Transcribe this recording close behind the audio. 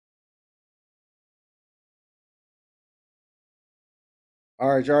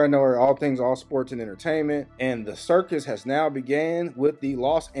All right, y'all know all things, all sports and entertainment, and the circus has now began with the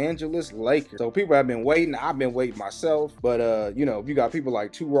Los Angeles Lakers. So people have been waiting. I've been waiting myself, but you know, you got people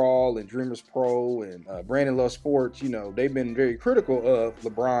like Two Raw and Dreamers Pro and Brandon Love Sports. You know, they've been very critical of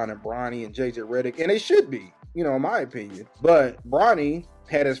LeBron and Bronny and Redick, and they should be, you know, in my opinion. But Bronny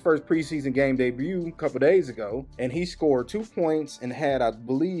had his first preseason game debut a couple days ago, and he scored 2 points and had, I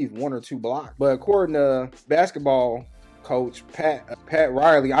believe, 1 or 2 blocks. But according to basketball coach Pat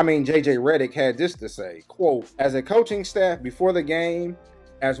JJ Redick had this to say, quote, "As a coaching staff before the game,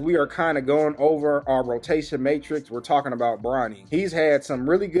 as we are kind of going over our rotation matrix, we're talking about Bronny. He's had some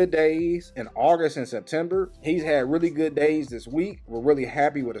really good days in August and September. He's had really good days this week. We're really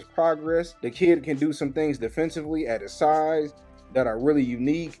happy with his progress. The kid can do some things defensively at his size that are really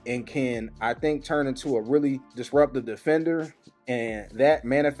unique and can, I think, turn into a really disruptive defender, and that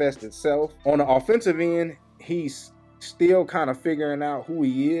manifests itself. On the offensive end, he's still kind of figuring out who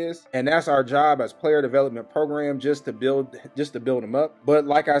he is, and that's our job as player development program, just to build him up. But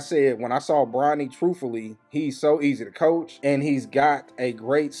like I said, when I saw Bronny, truthfully, he's so easy to coach, and he's got a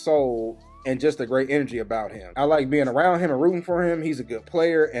great soul and just a great energy about him. I like being around him and rooting for him. He's a good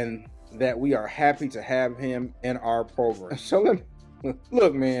player, and that we are happy to have him in our program. So let me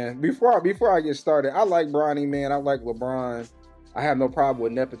look, man, before I get started, I like Bronny, man. I like LeBron. I have no problem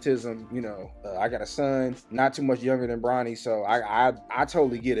with nepotism. You know, I got a son, not too much younger than Bronny, so I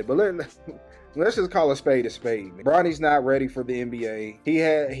totally get it. But let's just call a spade a spade. Bronny's not ready for the NBA.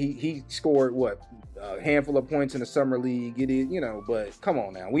 He scored what, a handful of points in the summer league. It is, you know, but come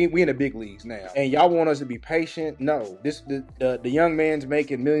on now, we in the big leagues now, and y'all want us to be patient? No, the young man's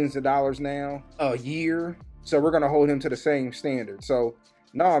making millions of dollars now a year, so we're gonna hold him to the same standard. So,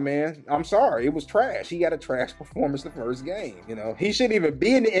 nah, man, I'm sorry. It was trash. He had a trash performance the first game. You know, he shouldn't even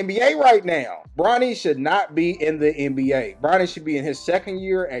be in the NBA right now. Bronny should not be in the NBA. Bronny should be in his second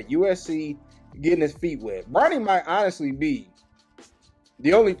year at USC getting his feet wet. Bronny might honestly be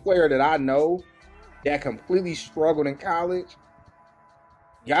the only player that I know that completely struggled in college,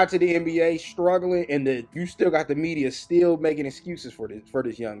 got to the NBA struggling, and that you still got the media still making excuses for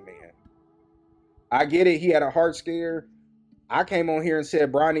this young man. I get it. He had a heart scare. I came on here and said,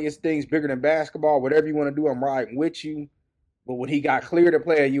 Bronny, is things bigger than basketball. Whatever you want to do, I'm riding with you. But when he got cleared to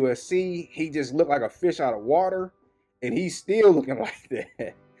play at USC, he just looked like a fish out of water. And he's still looking like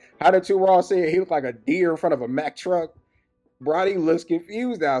that. How did Two Raw say it? He looked like a deer in front of a Mack truck. Bronny looks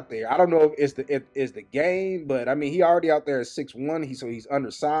confused out there. I don't know if it's the game, but I mean, he already out there at 6'1", so he's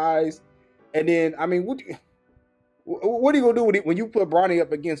undersized. And then, I mean, what are you going to do when you put Bronny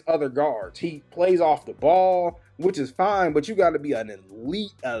up against other guards? He plays off the ball, which is fine, but you got to be an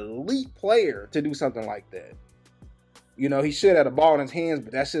elite player to do something like that. You know, he should have the ball in his hands,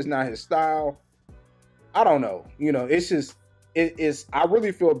 but that's just not his style. I don't know. You know, it's just, I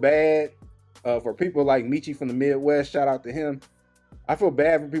really feel bad for people like Michi from the Midwest. Shout out to him. I feel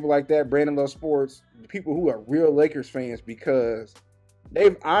bad for people like that, Brandon Love Sports, people who are real Lakers fans, because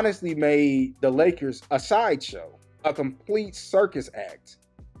they've honestly made the Lakers a sideshow, a complete circus act.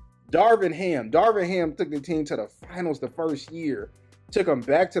 Darvin Ham took the team to the finals the first year, took them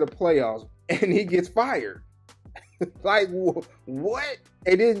back to the playoffs, and he gets fired. Like, what?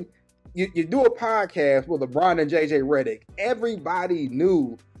 And then you do a podcast with LeBron and JJ Redick. Everybody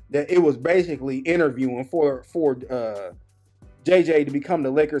knew that it was basically interviewing for JJ to become the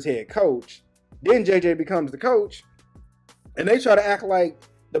Lakers head coach. Then JJ becomes the coach, and they try to act like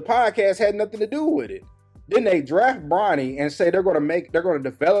the podcast had nothing to do with it. Then they draft Bronny and say they're going to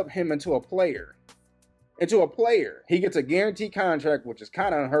develop him into a player. He gets a guaranteed contract, which is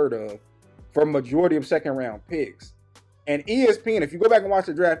kind of unheard of for a majority of second round picks. And ESPN, if you go back and watch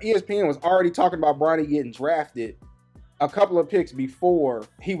the draft, ESPN was already talking about Bronny getting drafted a couple of picks before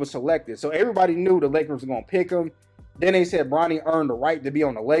he was selected. So everybody knew the Lakers were going to pick him. Then they said Bronny earned the right to be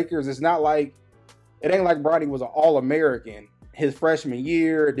on the Lakers. It ain't like Bronny was an All-American his freshman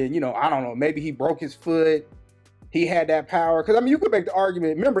year. Then, you know, I don't know, maybe he broke his foot. He had that power. Because, I mean, you could make the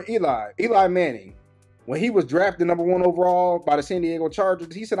argument. Remember Eli Manning, when he was drafted #1 overall by the San Diego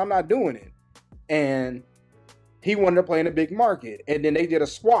Chargers, he said, I'm not doing it. And he wanted to play in a big market. And then they did a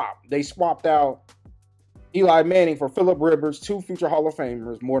swap. They swapped out Eli Manning for Phillip Rivers, 2 future Hall of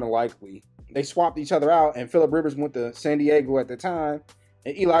Famers, more than likely. They swapped each other out, and Phillip Rivers went to San Diego at the time,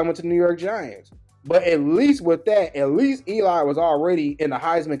 and Eli went to the New York Giants. But at least with that, at least Eli was already in the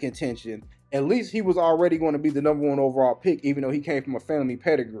Heisman contention. At least he was already going to be the #1 overall pick, even though he came from a family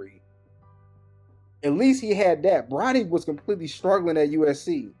pedigree. At least he had that. Bronny was completely struggling at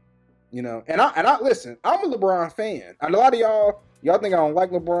USC, you know. And I listen, I'm a LeBron fan. And a lot of y'all think I don't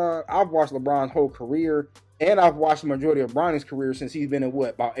like LeBron. I've watched LeBron's whole career, And I've watched the majority of Bronny's career since he's been in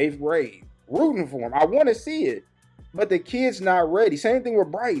what, about 8th grade, rooting for him. I want to see it, but the kid's not ready. Same thing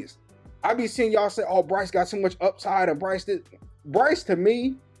with Bryce. I be seeing y'all say, "Oh, Bryce got so much upside," and Bryce to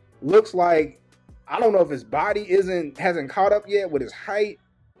me looks like, I don't know if his body hasn't caught up yet with his height,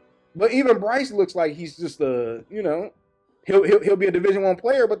 but even Bryce looks like he's just he'll be a Division I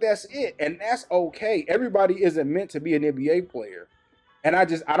player, but that's it, and that's okay. Everybody isn't meant to be an NBA player, and I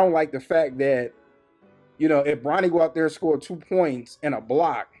don't like the fact that, if Bronny go out there and score 2 points and a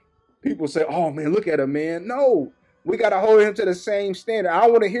block, people say, "Oh man, look at him, man." No, we gotta hold him to the same standard. I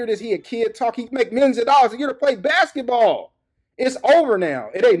don't want to hear this. He a kid talk. He make millions of dollars a year to play basketball. It's over now.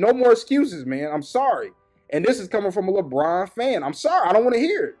 It ain't no more excuses, man. I'm sorry. And this is coming from a LeBron fan. I'm sorry. I don't want to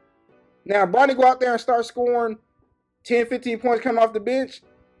hear it. Now, Bronny go out there and start scoring 10, 15 points coming off the bench.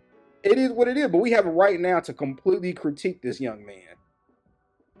 It is what it is. But we have a right now to completely critique this young man.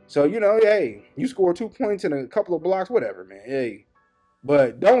 So, hey, you score 2 points and a couple of blocks, whatever, man. Hey.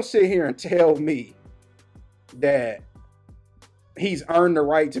 But don't sit here and tell me that he's earned the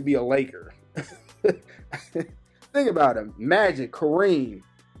right to be a Laker. Think about him. Magic, Kareem,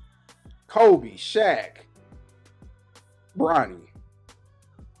 Kobe, Shaq, Bronny.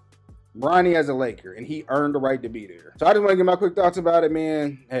 Bronny as a Laker, and he earned the right to be there. So I just want to get my quick thoughts about it,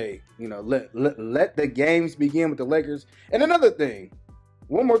 man. Hey, let the games begin with the Lakers. And another thing,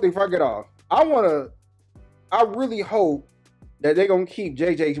 one more thing before I get off. I really hope that they're going to keep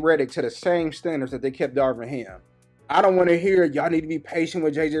JJ Redick to the same standards that they kept Darvin Ham. I don't want to hear, y'all need to be patient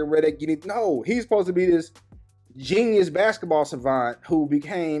with JJ Redick. No, he's supposed to be this genius basketball savant who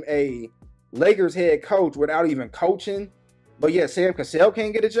became a Lakers head coach without even coaching. But yet Sam Cassell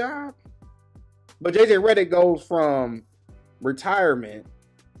can't get a job. But JJ Redick goes from retirement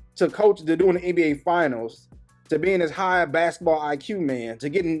to doing the NBA Finals, to being this high basketball IQ man, to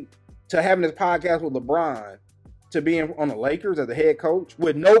having this podcast with LeBron, to being on the Lakers as a head coach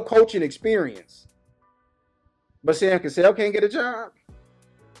with no coaching experience. But Sam Cassell can't get a job.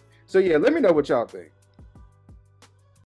 So yeah, let me know what y'all think.